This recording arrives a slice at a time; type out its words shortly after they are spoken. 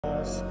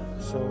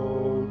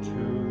also to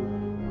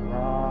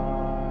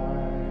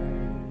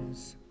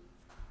rise.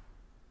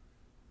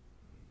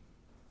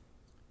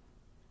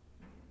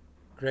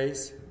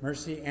 Grace,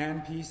 mercy,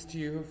 and peace to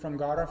you from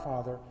God our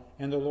Father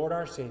and the Lord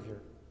our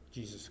Savior,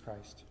 Jesus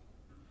Christ.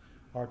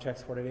 Our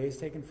text for today is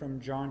taken from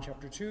John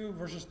chapter 2,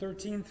 verses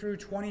 13 through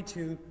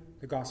 22,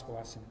 the gospel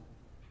lesson.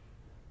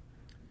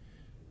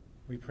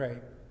 We pray,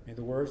 may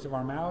the words of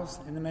our mouths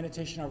and the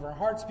meditation of our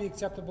hearts be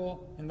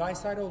acceptable in thy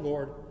sight, O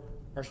Lord,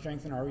 our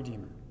strength and our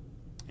Redeemer.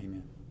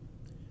 Amen.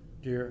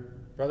 Dear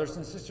brothers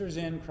and sisters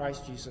in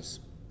Christ Jesus,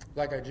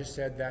 like I just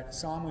said, that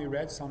psalm we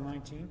read, Psalm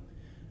 19,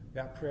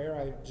 that prayer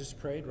I just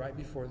prayed right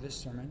before this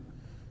sermon,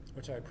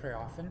 which I pray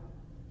often,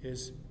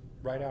 is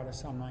right out of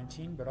Psalm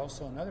 19, but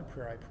also another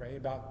prayer I pray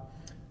about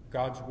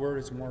God's word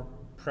is more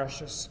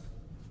precious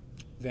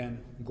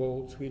than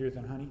gold, sweeter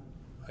than honey.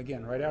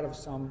 Again, right out of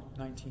Psalm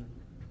 19.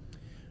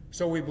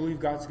 So we believe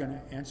God's going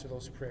to answer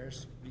those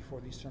prayers before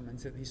these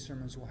sermons, that these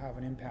sermons will have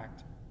an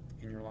impact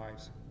in your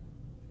lives.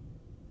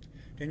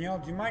 Danielle,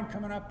 do you mind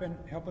coming up and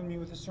helping me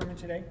with the sermon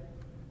today?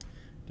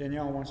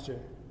 Danielle wants to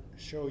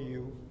show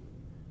you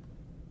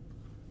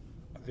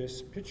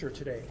this picture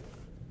today.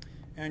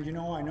 And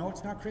I know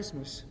it's not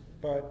Christmas,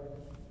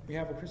 but we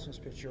have a Christmas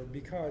picture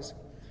because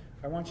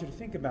I want you to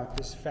think about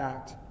this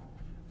fact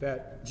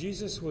that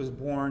Jesus was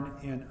born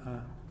in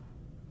a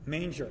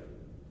manger.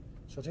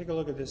 So take a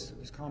look at this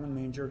common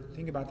manger.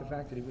 Think about the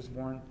fact that he was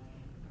born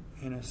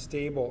in a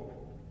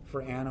stable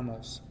for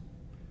animals.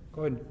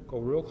 Go ahead and go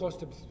real close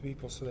to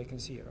people so they can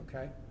see it,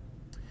 okay?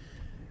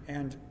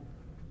 And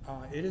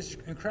it is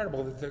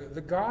incredible that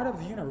the God of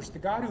the universe, the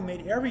God who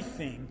made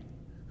everything,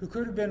 who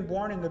could have been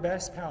born in the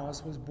best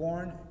palace, was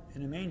born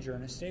in a manger,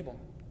 in a stable.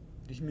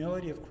 The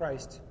humility of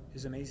Christ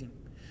is amazing.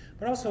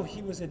 But also,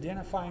 he was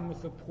identifying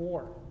with the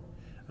poor.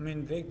 I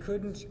mean, they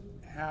couldn't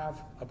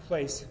have a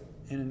place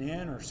in an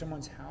inn or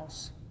someone's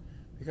house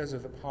because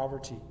of the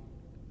poverty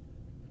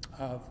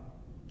of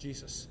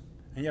Jesus.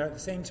 And yet, at the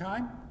same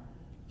time,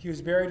 he was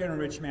buried in a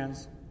rich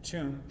man's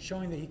tomb,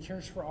 showing that he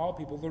cares for all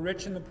people, the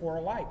rich and the poor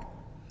alike.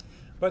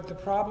 But the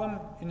problem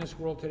in this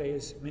world today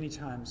is many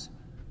times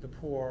the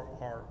poor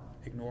are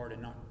ignored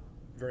and not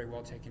very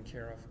well taken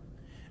care of.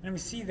 And we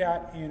see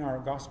that in our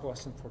gospel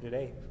lesson for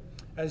today,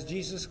 as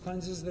Jesus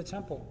cleanses the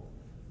temple.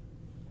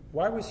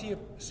 Why was he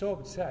so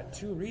upset?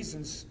 Two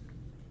reasons.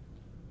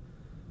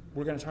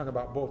 We're going to talk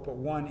about both, but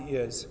one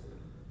is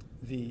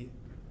the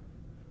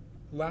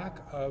lack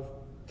of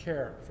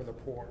care for the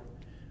poor.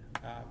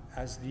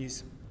 As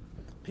these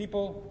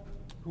people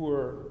who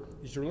were,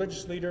 these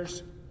religious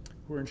leaders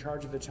who were in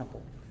charge of the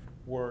temple,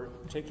 were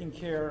taking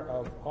care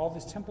of all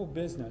this temple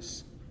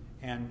business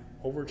and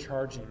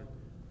overcharging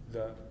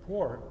the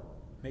poor,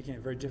 making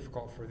it very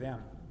difficult for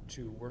them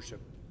to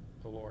worship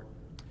the Lord.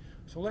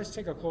 So let's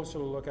take a closer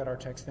look at our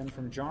text then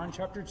from John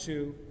chapter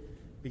 2,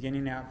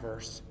 beginning at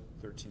verse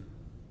 13.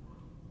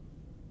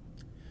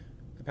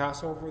 The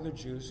Passover of the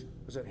Jews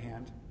was at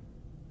hand,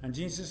 and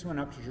Jesus went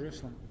up to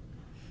Jerusalem.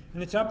 In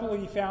the temple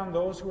he found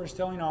those who were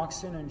selling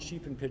oxen and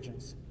sheep and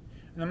pigeons,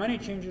 and the money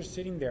changers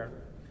sitting there,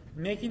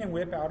 making a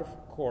whip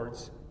of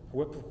cords.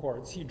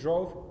 He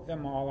drove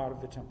them all out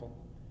of the temple,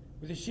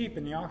 with the sheep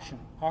and the oxen.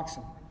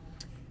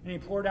 And he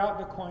poured out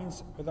the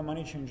coins of the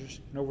money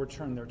changers and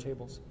overturned their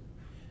tables.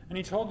 And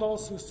he told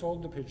those who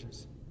sold the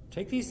pigeons,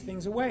 "Take these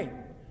things away.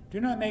 Do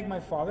not make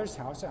my Father's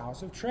house a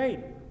house of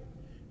trade."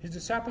 His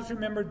disciples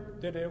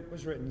remembered that it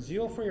was written,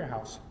 "Zeal for your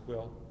house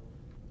will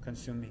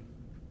consume me."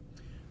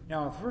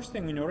 Now, the first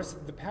thing we notice,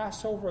 the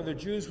Passover of the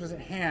Jews was at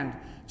hand.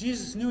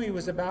 Jesus knew he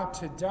was about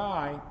to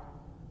die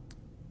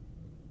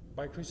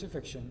by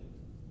crucifixion.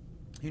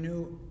 He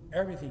knew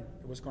everything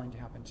that was going to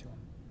happen to him.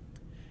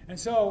 And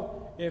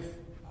so, if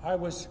I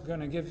was going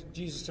to give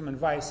Jesus some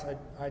advice,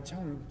 I'd tell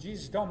him,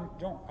 Jesus, don't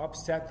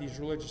upset these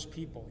religious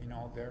people.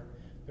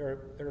 They're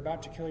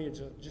about to kill you.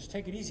 Just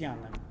take it easy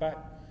on them. But,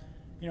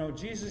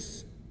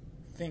 Jesus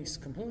thinks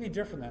completely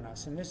different than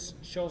us. And this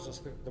shows us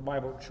that the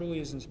Bible truly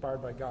is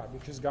inspired by God,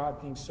 because God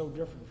thinks so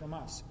different from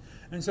us.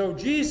 And so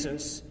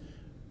Jesus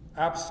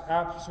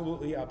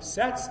absolutely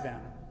upsets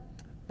them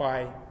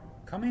by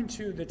coming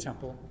to the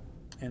temple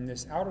in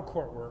this outer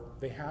court where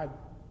they had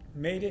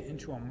made it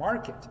into a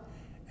market,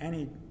 and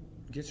he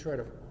gets rid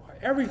of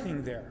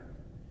everything there.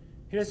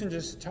 He doesn't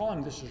just tell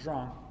them this is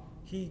wrong.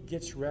 He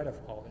gets rid of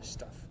all this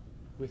stuff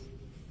with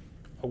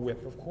a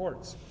whip of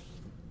cords.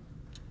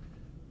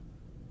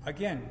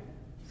 Again,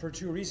 for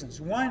two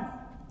reasons. One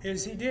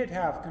is he did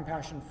have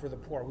compassion for the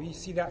poor. We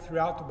see that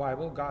throughout the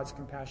Bible, God's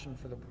compassion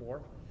for the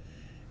poor.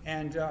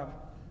 And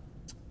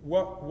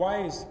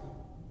why is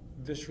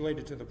this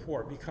related to the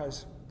poor?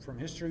 Because from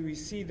history we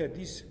see that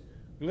these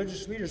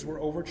religious leaders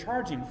were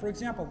overcharging. For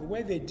example, the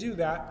way they do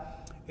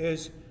that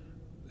is,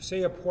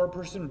 say a poor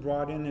person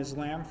brought in his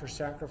lamb for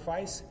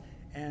sacrifice,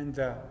 and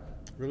the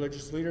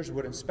religious leaders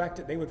would inspect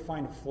it. They would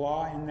find a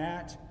flaw in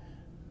that,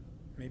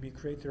 maybe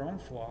create their own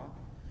flaw.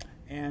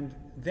 And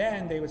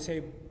then they would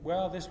say,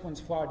 well, this one's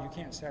flawed. You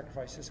can't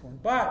sacrifice this one.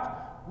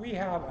 But we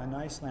have a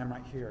nice lamb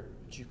right here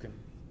that you can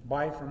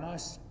buy from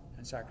us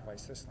and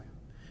sacrifice this lamb.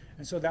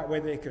 And so that way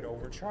they could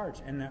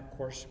overcharge. And of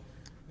course,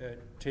 the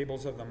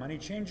tables of the money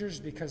changers,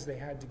 because they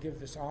had to give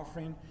this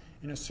offering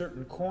in a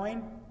certain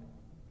coin,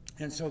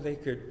 and so they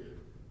could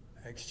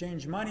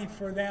exchange money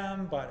for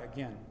them, but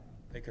again,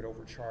 they could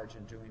overcharge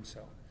in doing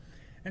so.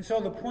 And so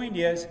the point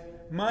is,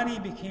 money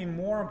became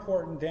more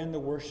important than the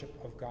worship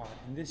of God.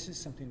 And this is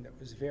something that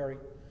was very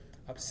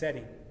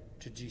upsetting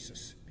to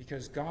Jesus,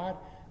 because God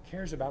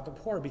cares about the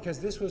poor, because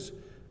this was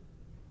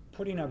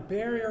putting a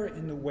barrier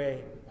in the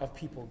way of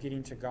people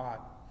getting to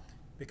God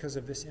because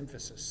of this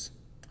emphasis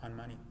on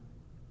money.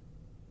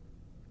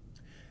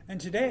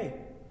 And today,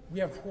 we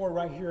have poor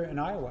right here in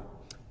Iowa.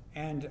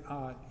 And,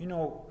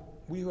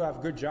 we who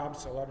have good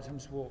jobs, a lot of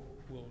times will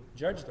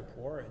judge the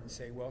poor and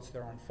say, well, it's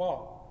their own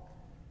fault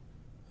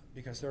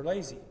because they're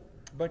lazy.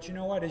 But you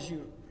know what? As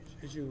you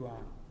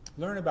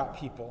learn about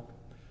people,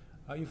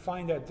 you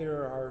find that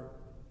there are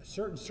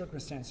certain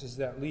circumstances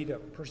that lead a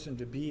person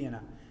to be in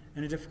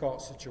a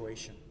difficult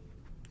situation.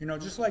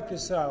 Just like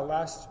this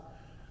last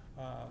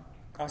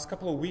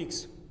couple of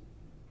weeks,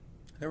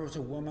 there was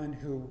a woman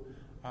who,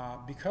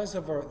 because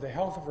of the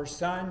health of her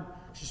son,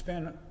 she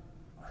spent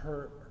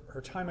her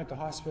time at the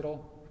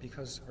hospital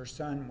because her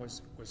son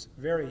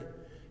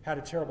had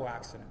a terrible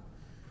accident.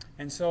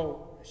 And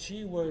so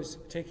she was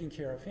taking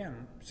care of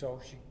him,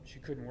 so she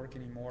couldn't work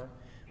anymore.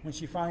 When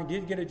she finally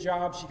did get a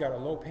job, she got a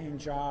low-paying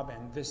job,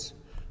 and this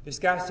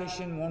gas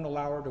station won't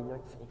allow her to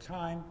work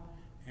full-time,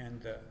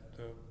 and the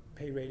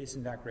pay rate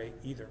isn't that great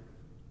either.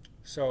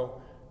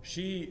 So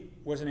she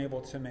wasn't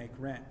able to make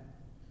rent.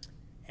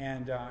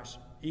 And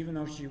even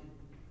though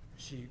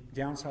she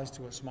downsized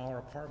to a smaller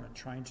apartment,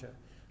 trying to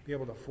be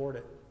able to afford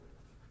it.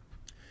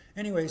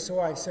 Anyway, so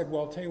I said,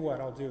 well, I'll tell you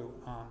what I'll do.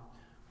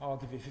 I'll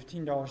give you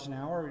 $15 an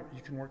hour.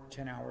 You can work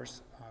 10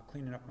 hours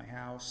cleaning up my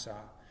house,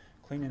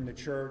 cleaning the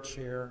church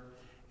here.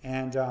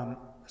 And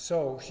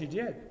so she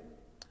did.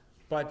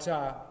 But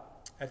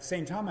at the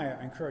same time,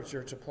 I encouraged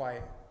her to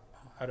apply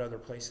at other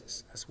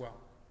places as well,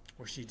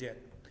 where she did.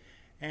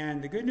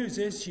 And the good news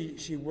is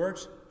she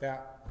worked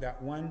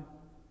that one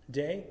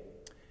day,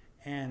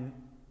 and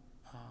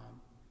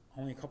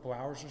only a couple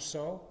hours or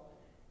so,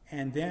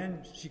 and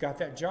then she got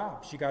that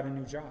job. She got a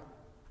new job.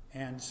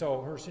 And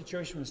so her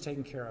situation was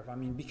taken care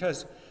of.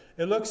 Because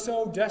it looked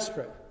so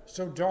desperate,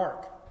 so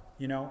dark,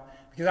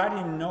 because I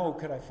didn't know,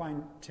 could I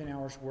find 10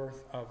 hours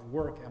worth of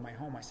work at my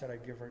home. I said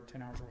I'd give her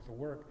 10 hours worth of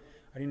work.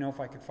 I didn't know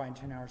if I could find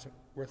 10 hours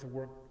worth of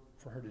work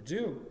for her to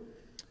do.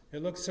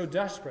 It looked so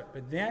desperate.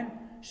 But then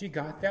she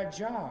got that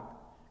job.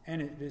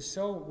 And it is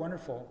so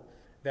wonderful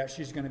that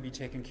she's going to be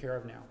taken care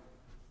of now.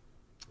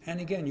 And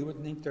again, you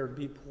wouldn't think there would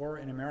be poor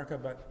in America,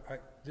 but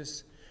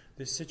this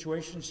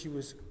situation she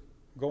was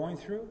going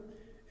through,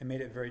 it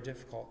made it very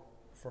difficult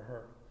for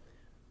her.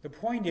 The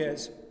point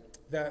is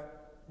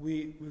that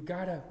we've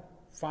got to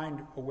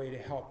find a way to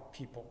help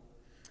people.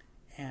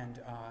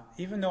 And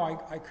even though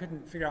I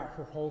couldn't figure out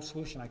her whole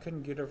solution, I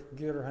couldn't get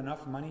her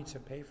enough money to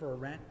pay for her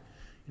rent,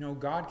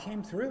 God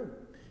came through.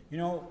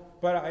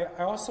 But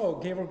I also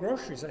gave her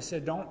groceries. I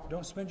said,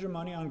 don't spend your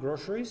money on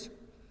groceries,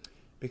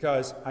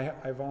 because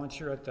I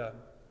volunteer at the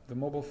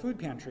mobile food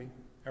pantry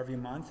every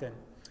month, and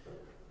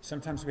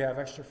sometimes we have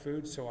extra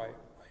food, so I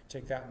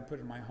take that and put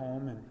it in my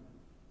home,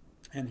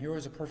 and here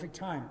was a perfect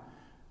time.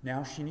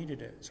 Now she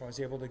needed it, so I was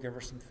able to give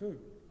her some food,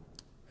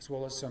 as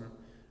well as some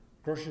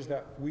groceries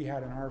that we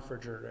had in our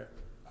refrigerator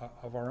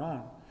of our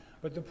own.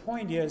 But the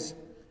point is,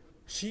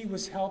 she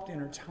was helped in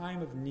her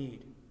time of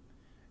need,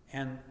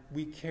 and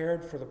we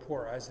cared for the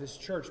poor as this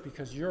church,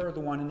 because you're the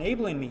one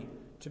enabling me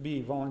to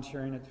be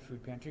volunteering at the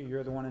food pantry.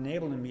 You're the one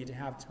enabling me to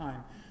have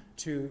time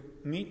to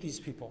meet these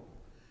people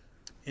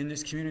in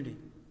this community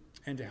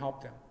and to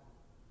help them.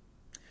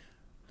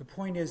 The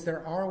point is,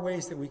 there are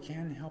ways that we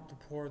can help the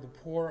poor. The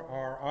poor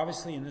are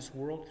obviously in this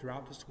world,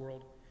 throughout this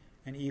world,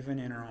 and even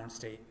in our own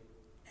state.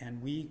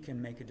 And we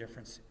can make a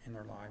difference in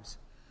their lives.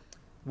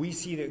 We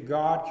see that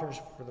God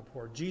cares for the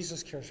poor.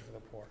 Jesus cares for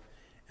the poor.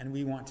 And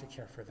we want to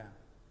care for them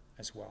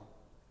as well.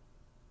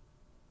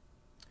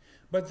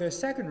 But the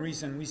second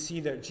reason we see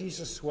that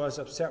Jesus was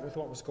upset with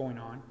what was going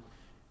on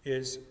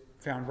is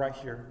found right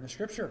here in the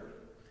scripture.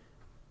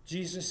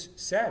 Jesus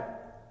said,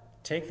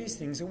 "Take these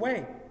things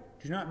away.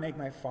 Do not make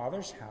my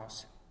Father's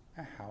house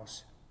a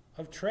house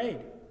of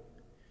trade."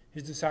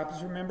 His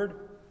disciples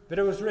remembered that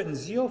it was written,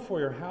 "Zeal for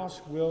your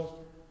house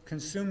will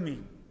consume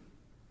me."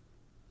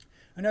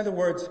 In other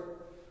words,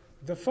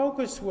 the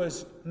focus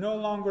was no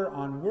longer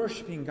on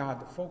worshiping God.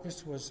 The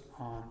focus was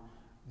on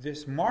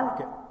this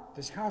market,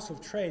 this house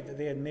of trade that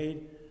they had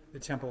made the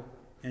temple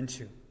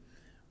into.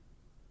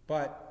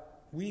 But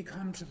we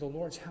come to the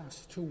Lord's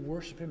house to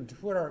worship Him, to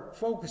put our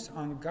focus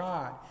on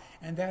God,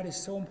 and that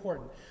is so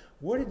important.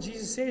 What did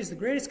Jesus say is the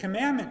greatest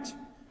commandment?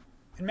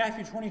 In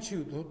Matthew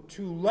 22,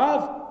 to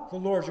love the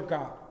Lord your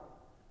God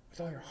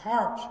with all your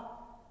heart,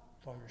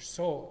 with all your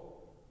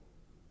soul,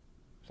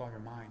 with all your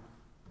mind.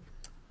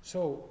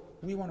 So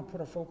we want to put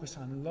our focus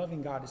on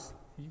loving God.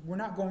 We're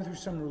not going through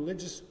some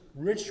religious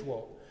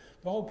ritual.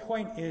 The whole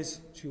point is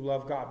to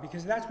love God,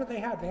 because that's what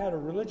they had. They had a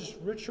religious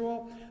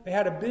ritual. They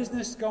had a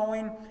business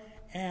going,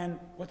 And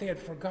what they had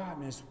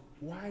forgotten is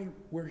why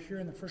we're here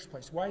in the first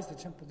place. Why is the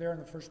temple there in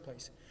the first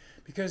place?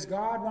 Because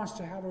God wants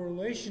to have a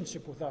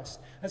relationship with us.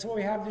 That's why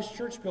we have this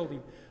church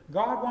building.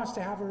 God wants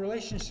to have a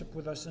relationship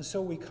with us. And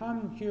so we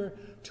come here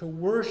to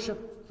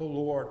worship the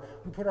Lord.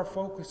 We put our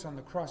focus on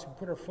the cross. We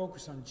put our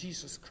focus on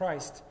Jesus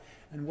Christ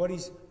and what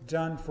he's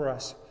done for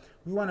us.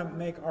 We want to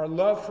make our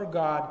love for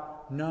God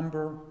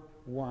number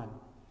one.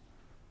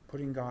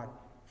 Putting God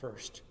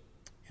first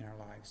in our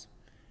lives.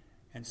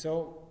 And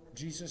so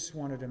Jesus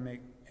wanted to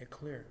make it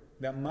clear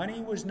that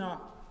money was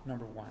not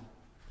number one,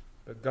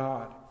 but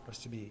God was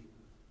to be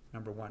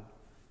number one.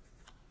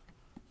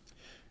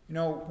 You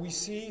know, we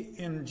see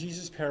in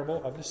Jesus'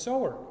 parable of the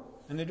sower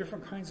and the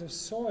different kinds of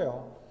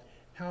soil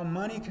how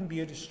money can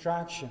be a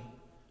distraction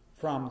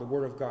from the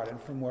Word of God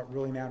and from what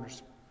really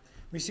matters.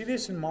 We see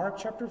this in Mark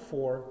chapter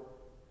 4,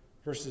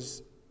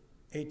 verses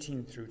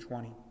 18 through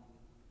 20.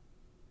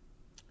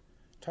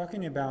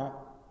 Talking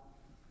about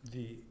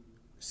the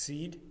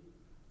seed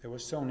that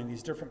was sown in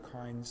these different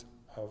kinds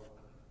of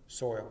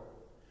soil.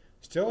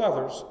 Still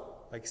others,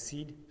 like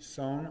seed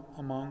sown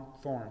among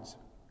thorns,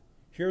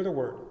 hear the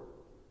word,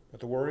 but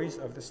the worries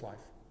of this life,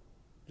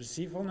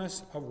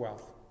 deceitfulness of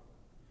wealth,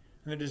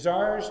 and the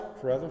desires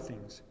for other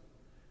things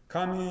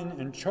come in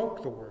and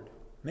choke the word,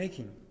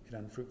 making it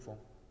unfruitful.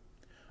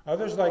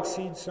 Others, like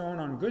seed sown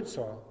on good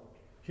soil,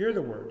 hear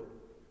the word,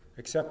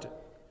 accept it,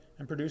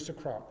 and produce a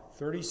crop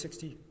 30,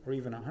 60, or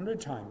even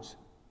 100 times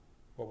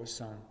what was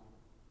sown.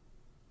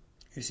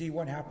 You see,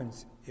 what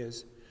happens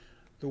is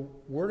the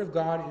Word of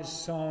God is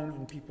sown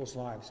in people's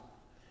lives.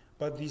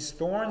 But these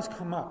thorns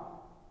come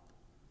up.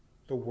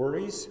 The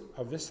worries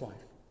of this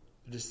life,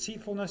 the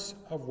deceitfulness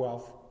of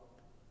wealth,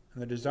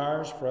 and the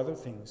desires for other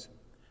things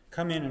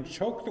come in and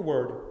choke the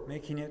Word,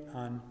 making it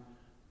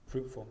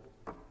unfruitful.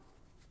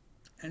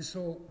 And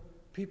so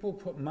people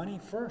put money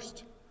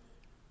first,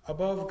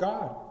 above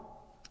God.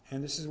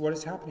 And this is what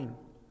is happening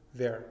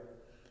there.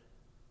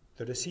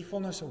 The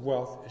deceitfulness of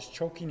wealth is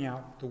choking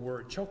out the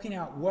Word, choking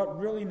out what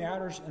really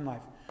matters in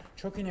life,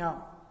 choking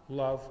out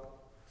love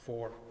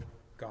for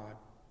God.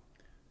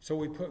 So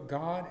we put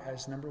God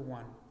as number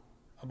one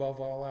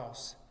above all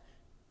else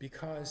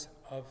because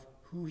of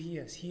who he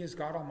is. He is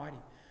God Almighty,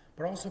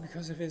 but also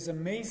because of his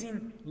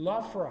amazing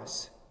love for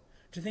us.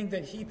 To think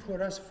that he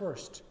put us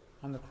first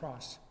on the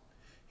cross.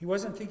 He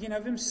wasn't thinking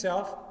of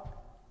himself.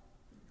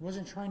 He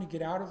wasn't trying to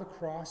get out of the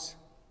cross.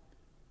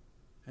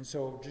 And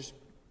so just,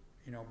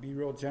 be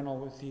real gentle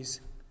with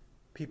these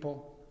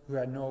people who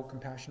had no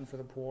compassion for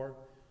the poor,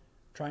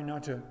 trying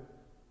not to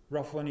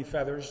ruffle any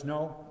feathers.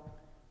 No,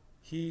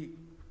 he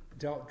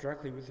dealt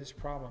directly with this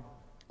problem,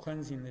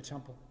 cleansing the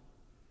temple.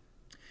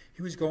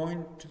 He was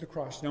going to the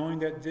cross, knowing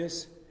that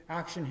this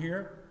action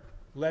here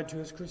led to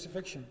his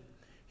crucifixion.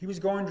 He was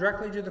going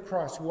directly to the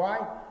cross. Why?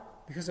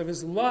 Because of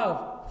his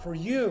love for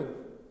you.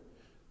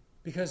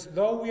 Because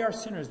though we are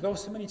sinners, though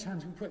so many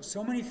times we put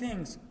so many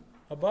things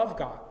above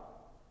God,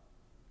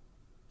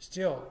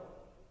 still,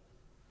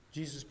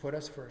 Jesus put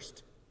us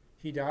first.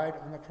 He died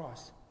on the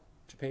cross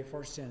to pay for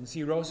our sins.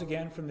 He rose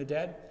again from the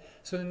dead,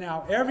 so that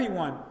now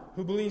everyone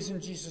who believes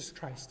in Jesus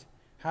Christ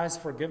has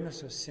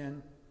forgiveness of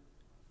sin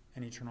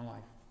and eternal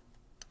life.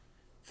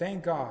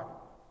 Thank God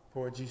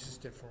for what Jesus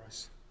did for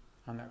us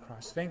on that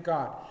cross. Thank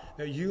God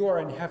that you are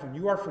in heaven.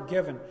 You are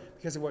forgiven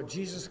because of what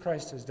Jesus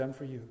Christ has done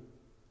for you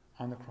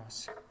on the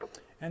cross.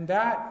 And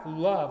that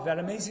love, that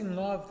amazing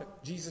love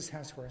that Jesus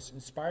has for us,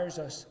 inspires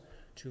us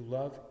to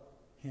love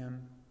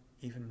him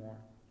even more.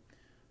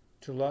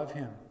 To love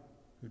him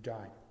who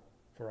died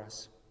for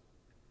us.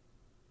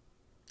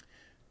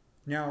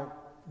 Now,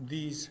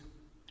 these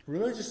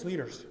religious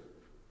leaders,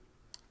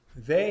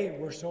 they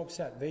were so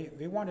upset.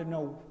 They wanted to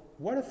know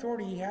what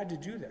authority he had to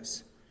do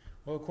this.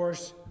 Well, of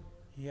course,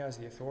 he has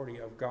the authority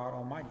of God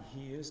Almighty.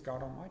 He is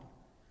God Almighty.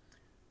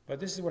 But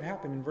this is what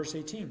happened in verse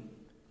 18.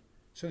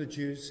 So the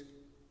Jews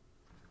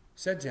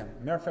said to him,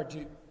 matter of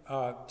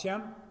fact,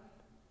 Tim,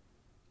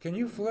 can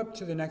you flip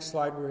to the next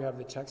slide where we have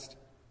the text?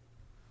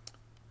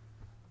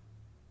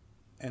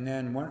 And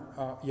then one,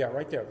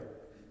 right there.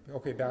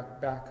 Okay,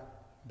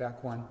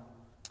 back one.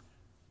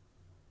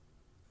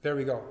 There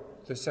we go,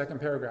 the second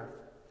paragraph.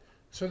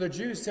 So the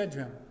Jews said to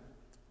him,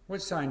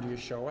 what sign do you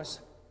show us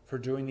for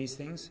doing these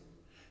things?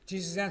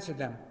 Jesus answered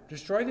them,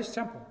 destroy this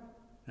temple,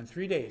 and in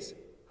 3 days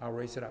I'll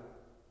raise it up.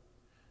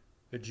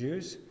 The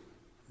Jews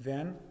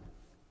then,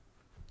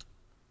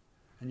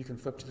 and you can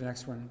flip to the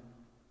next one,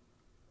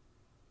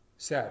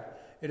 said,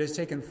 it has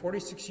taken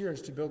 46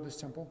 years to build this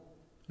temple,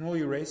 and will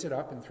you raise it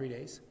up in 3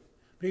 days?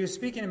 But he was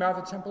speaking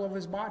about the temple of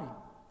his body.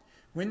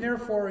 When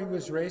therefore he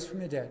was raised from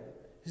the dead,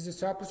 his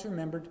disciples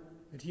remembered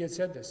that he had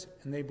said this,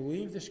 and they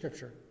believed the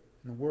scripture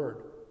and the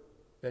word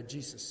that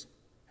Jesus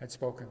had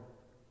spoken.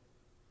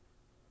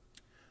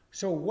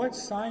 So what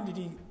sign did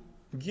he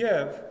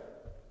give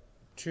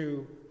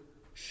to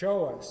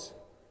show us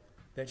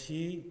that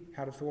he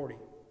had authority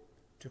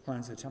to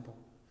cleanse the temple?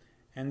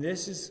 And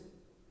this is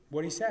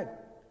what he said.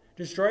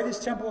 Destroy this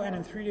temple, and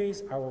in 3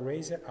 days I will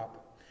raise it up.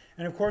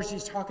 And of course,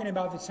 he's talking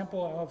about the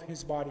temple of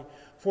his body.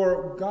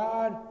 For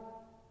God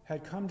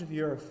had come to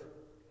the earth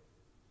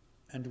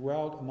and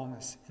dwelled among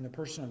us in the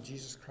person of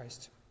Jesus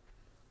Christ.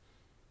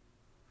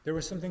 There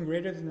was something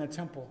greater than the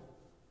temple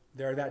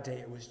there that day.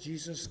 It was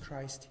Jesus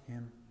Christ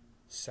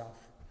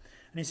himself.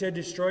 And he said,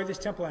 destroy this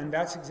temple, and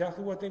that's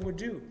exactly what they would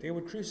do. They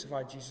would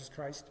crucify Jesus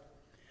Christ.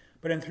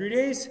 But in 3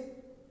 days,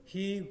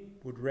 he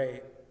would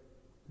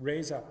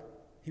raise up.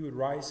 He would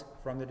rise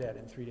from the dead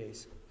in 3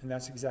 days. And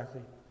that's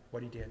exactly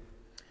what he did.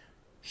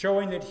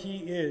 Showing that he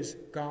is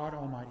God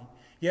Almighty.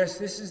 Yes,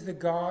 this is the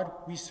God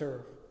we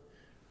serve.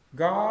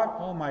 God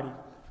Almighty.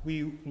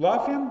 We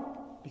love him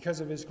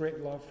because of his great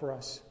love for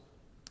us.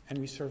 And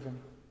we serve him.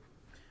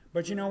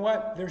 But you know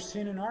what? There's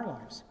sin in our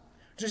lives.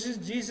 Just as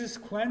Jesus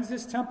cleansed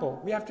this temple,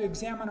 we have to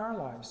examine our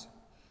lives.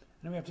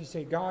 And we have to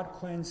say, God,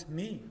 cleanse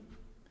me.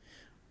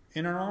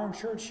 In our own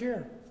church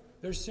here,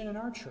 there's sin in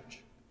our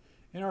church.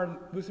 In our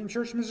Lutheran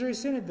Church Missouri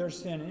Synod, there's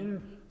sin.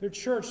 In the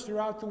church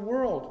throughout the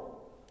world,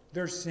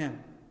 there's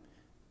sin.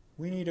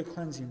 We need a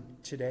cleansing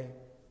today.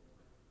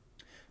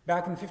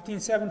 Back in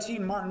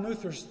 1517, Martin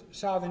Luther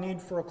saw the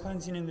need for a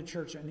cleansing in the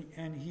church,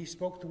 and he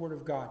spoke the word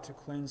of God to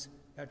cleanse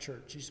that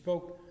church. He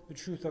spoke the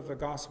truth of the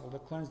gospel to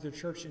cleanse the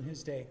church in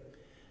his day.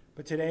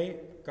 But today,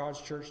 God's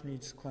church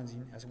needs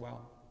cleansing as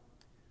well.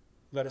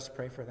 Let us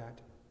pray for that.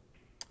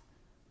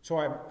 So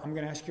I'm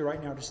going to ask you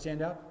right now to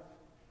stand up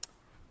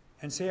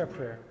and say a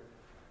prayer.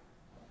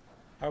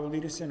 I will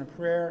lead us in a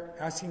prayer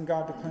asking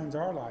God to cleanse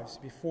our lives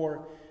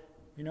before,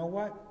 you know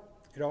what?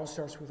 It all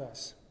starts with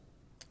us.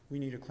 We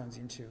need a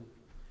cleansing too.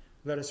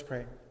 Let us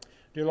pray.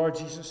 Dear Lord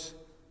Jesus,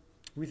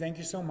 we thank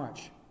you so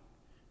much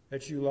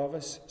that you love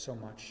us so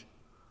much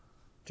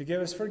to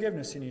give us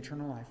forgiveness in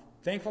eternal life.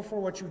 Thankful for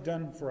what you've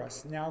done for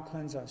us. Now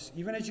cleanse us.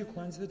 Even as you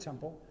cleanse the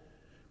temple,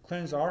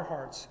 cleanse our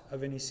hearts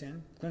of any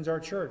sin. Cleanse our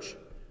church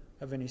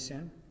of any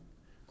sin.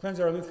 Cleanse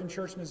our Lutheran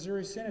Church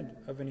Missouri Synod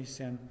of any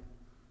sin.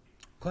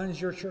 Cleanse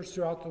your church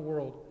throughout the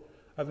world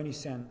of any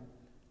sin,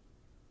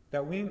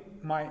 that we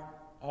might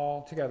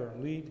all together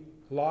lead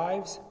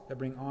lives that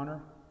bring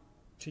honor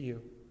to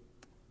you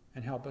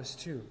and help us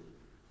to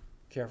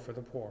care for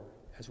the poor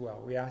as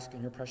well. We ask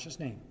in your precious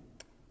name.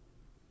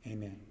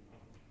 Amen.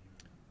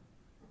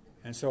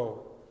 And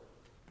so,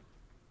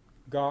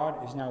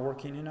 God is now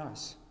working in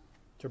us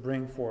to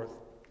bring forth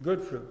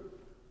good fruit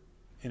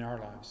in our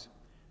lives.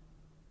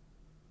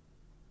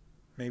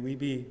 May we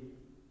be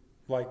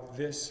like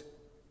this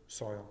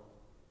soil.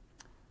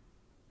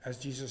 As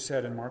Jesus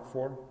said in Mark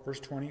 4, verse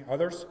 20,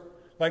 others,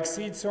 like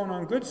seed sown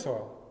on good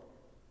soil,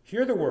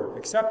 hear the word,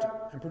 accept it,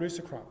 and produce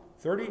a crop,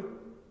 30,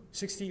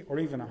 60, or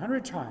even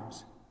 100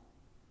 times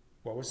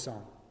what was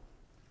sown.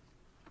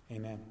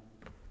 Amen.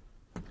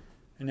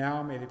 And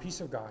now may the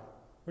peace of God,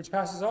 which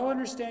passes all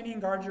understanding,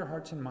 guard your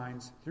hearts and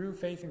minds through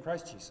faith in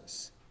Christ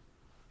Jesus.